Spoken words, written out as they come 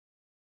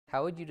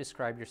How would you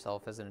describe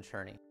yourself as an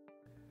attorney?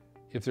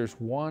 If there's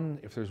one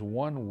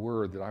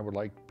word that I would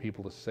like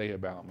people to say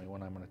about me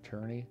when I'm an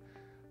attorney,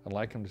 I'd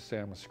like them to say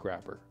I'm a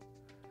scrapper.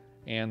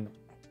 And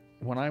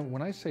when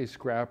I say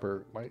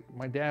scrapper,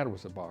 my dad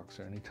was a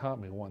boxer and he taught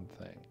me one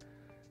thing.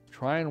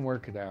 Try and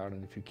work it out,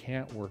 and if you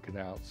can't work it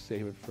out,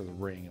 save it for the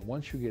ring. And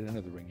once you get into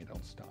the ring, you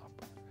don't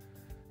stop.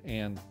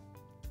 And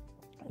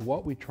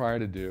what we try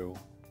to do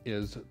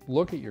is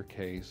look at your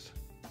case,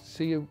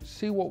 see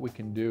what we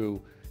can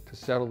do to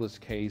settle this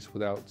case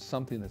without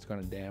something that's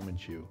going to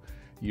damage you.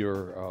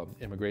 Your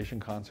immigration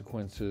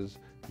consequences,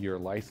 your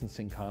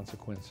licensing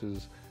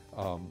consequences,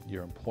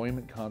 your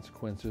employment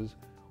consequences.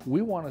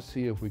 We want to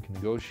see if we can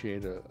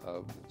negotiate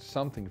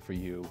something for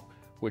you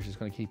which is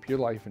going to keep your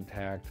life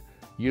intact,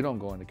 you don't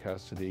go into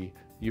custody,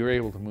 you're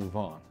able to move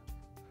on.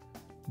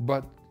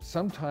 But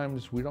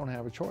sometimes we don't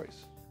have a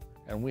choice,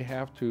 and we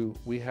have to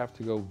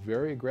go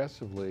very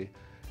aggressively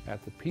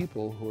at the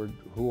people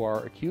who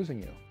are accusing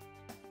you.